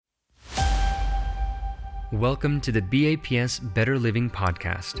Welcome to the BAPS Better Living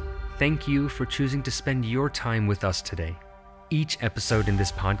Podcast. Thank you for choosing to spend your time with us today. Each episode in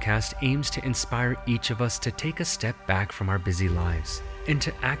this podcast aims to inspire each of us to take a step back from our busy lives and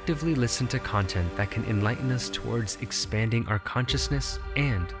to actively listen to content that can enlighten us towards expanding our consciousness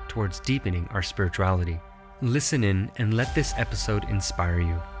and towards deepening our spirituality. Listen in and let this episode inspire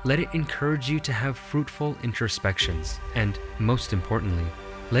you. Let it encourage you to have fruitful introspections and, most importantly,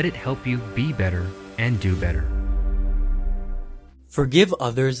 let it help you be better and do better. Forgive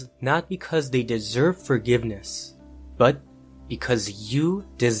others not because they deserve forgiveness, but because you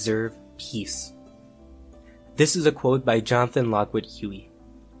deserve peace. This is a quote by Jonathan Lockwood Huey.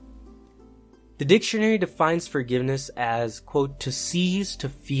 The dictionary defines forgiveness as, quote, to cease to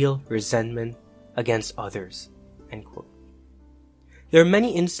feel resentment against others, end quote. There are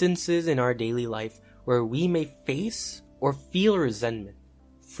many instances in our daily life where we may face or feel resentment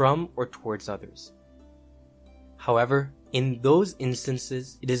from or towards others. However, in those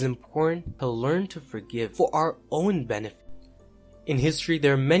instances, it is important to learn to forgive for our own benefit. In history,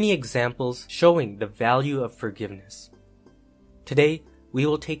 there are many examples showing the value of forgiveness. Today, we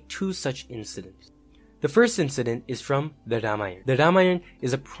will take two such incidents. The first incident is from the Ramayana. The Ramayana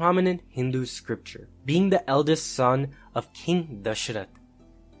is a prominent Hindu scripture. Being the eldest son of King Dashrath,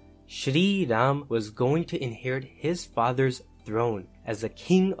 Shri Ram was going to inherit his father's throne as the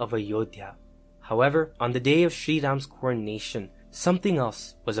king of Ayodhya. However, on the day of Shri Ram's coronation, something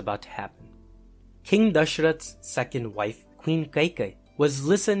else was about to happen. King Dashrath's second wife, Queen Kaikeyi, was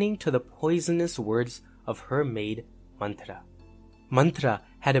listening to the poisonous words of her maid Manthara. Manthara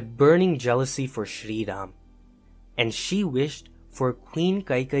had a burning jealousy for Shri Ram, and she wished for Queen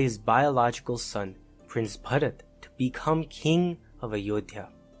Kaikeyi's biological son, Prince Bharat, to become king of Ayodhya.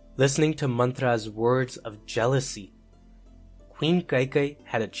 Listening to Manthara's words of jealousy, Queen Kaikeyi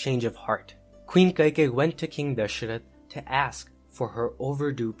had a change of heart. Queen Kaikeyi went to King Dashrath to ask for her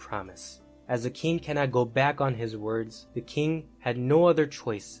overdue promise. As the king cannot go back on his words, the king had no other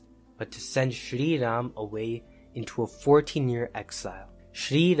choice but to send Shri Ram away into a 14-year exile.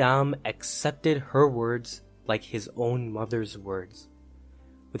 Shri Ram accepted her words like his own mother's words.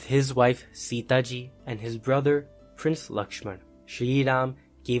 With his wife Sita Ji and his brother Prince Lakshman, Shri Ram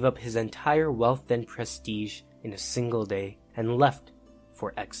gave up his entire wealth and prestige in a single day and left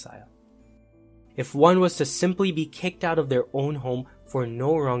for exile. If one was to simply be kicked out of their own home for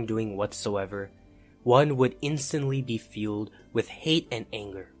no wrongdoing whatsoever, one would instantly be fueled with hate and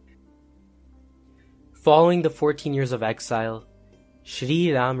anger. Following the 14 years of exile,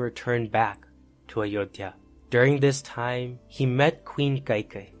 Shri Ram returned back to Ayodhya. During this time, he met Queen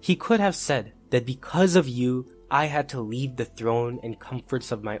Kaikeyi. He could have said that because of you, I had to leave the throne and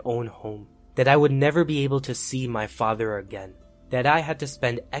comforts of my own home, that I would never be able to see my father again, that I had to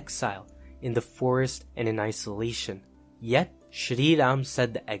spend exile in the forest and in isolation. Yet, Shri Ram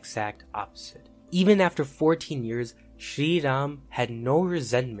said the exact opposite. Even after 14 years, Shri Ram had no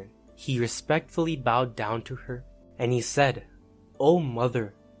resentment. He respectfully bowed down to her, and he said, "O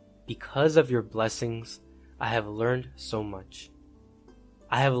mother, because of your blessings, I have learned so much.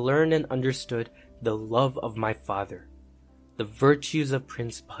 I have learned and understood the love of my father, the virtues of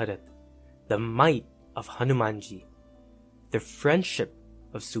Prince Bharat, the might of Hanumanji, the friendship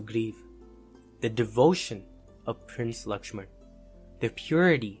of Sugriv, the devotion of Prince Lakshman, the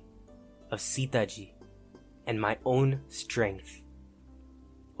purity of Sita Ji, and my own strength.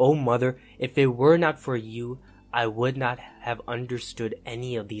 O mother, if it were not for you, I would not have understood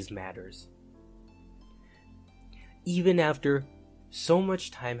any of these matters." Even after so much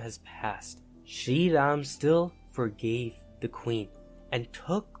time has passed, Shri Ram still forgave the queen and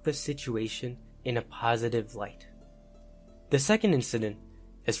took the situation in a positive light. The second incident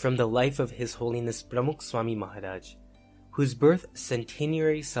is from the life of His Holiness Pramukh Swami Maharaj, whose birth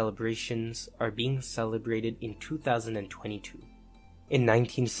centenary celebrations are being celebrated in 2022. In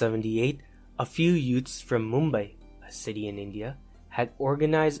 1978, a few youths from Mumbai, a city in India, had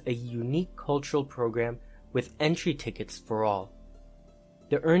organized a unique cultural program with entry tickets for all.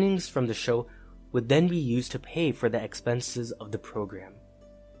 The earnings from the show would then be used to pay for the expenses of the program.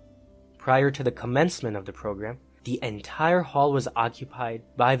 Prior to the commencement of the program, the entire hall was occupied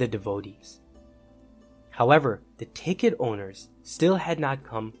by the devotees. However, the ticket owners still had not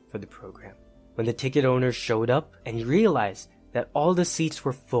come for the program. When the ticket owners showed up and realized that all the seats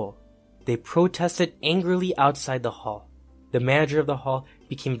were full, they protested angrily outside the hall. The manager of the hall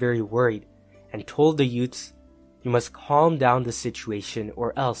became very worried and told the youths, "You must calm down the situation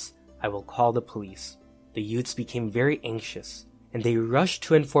or else I will call the police." The youths became very anxious and they rushed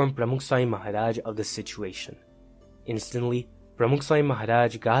to inform Pramukh Swami Maharaj of the situation. Instantly, Pramukh Swami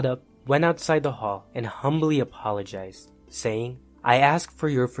Maharaj got up went outside the hall and humbly apologized, saying, "I ask for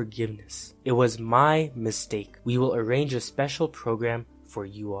your forgiveness. It was my mistake. We will arrange a special program for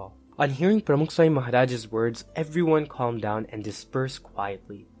you all." On hearing Pramukh Swami Maharaj's words, everyone calmed down and dispersed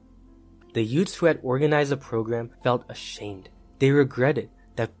quietly. The youths who had organized the program felt ashamed. They regretted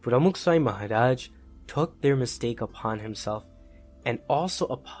that Pramukh Swami Maharaj took their mistake upon himself and also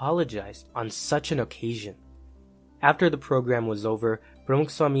apologized on such an occasion. After the program was over, Pramukh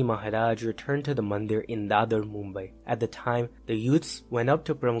Swami Maharaj returned to the mandir in Dadar, Mumbai. At the time, the youths went up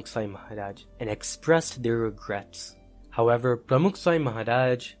to Pramukh Swami Maharaj and expressed their regrets. However, Pramukh Swami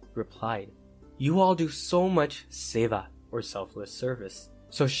Maharaj replied, "You all do so much seva, or selfless service,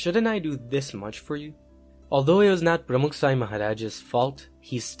 so shouldn't I do this much for you?" Although it was not Pramukh Swami Maharaj's fault,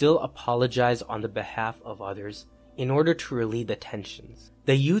 he still apologized on the behalf of others in order to relieve the tensions.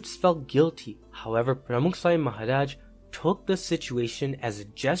 The youths felt guilty. However, Pramukh Swami Maharaj took the situation as a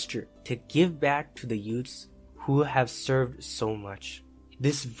gesture to give back to the youths who have served so much.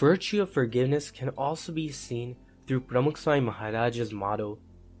 This virtue of forgiveness can also be seen through Pramukh Swami Maharaj's motto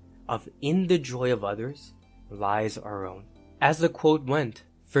of "In the joy of others lies our own." As the quote went,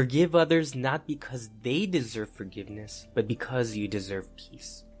 "Forgive others not because they deserve forgiveness, but because you deserve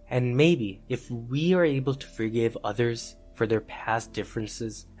peace." And maybe if we are able to forgive others for their past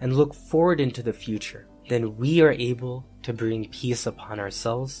differences and look forward into the future, then we are able to bring peace upon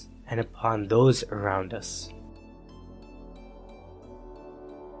ourselves and upon those around us.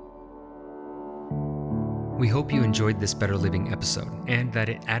 We hope you enjoyed this Better Living episode and that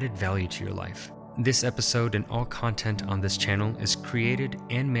it added value to your life. This episode and all content on this channel is created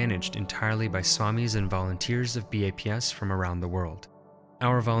and managed entirely by Swamis and volunteers of BAPS from around the world.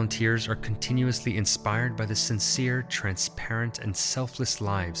 Our volunteers are continuously inspired by the sincere, transparent, and selfless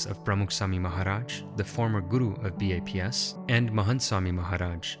lives of Pramukh Swami Maharaj, the former Guru of BAPS, and Mahant Swami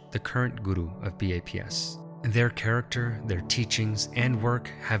Maharaj, the current Guru of BAPS. Their character, their teachings, and work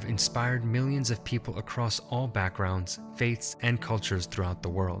have inspired millions of people across all backgrounds, faiths, and cultures throughout the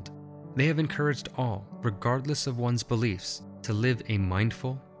world. They have encouraged all, regardless of one's beliefs, to live a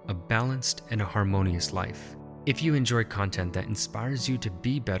mindful, a balanced, and a harmonious life. If you enjoy content that inspires you to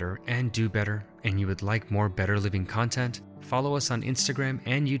be better and do better, and you would like more Better Living content, follow us on Instagram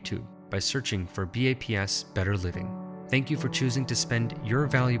and YouTube by searching for BAPS Better Living. Thank you for choosing to spend your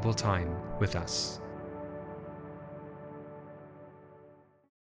valuable time with us.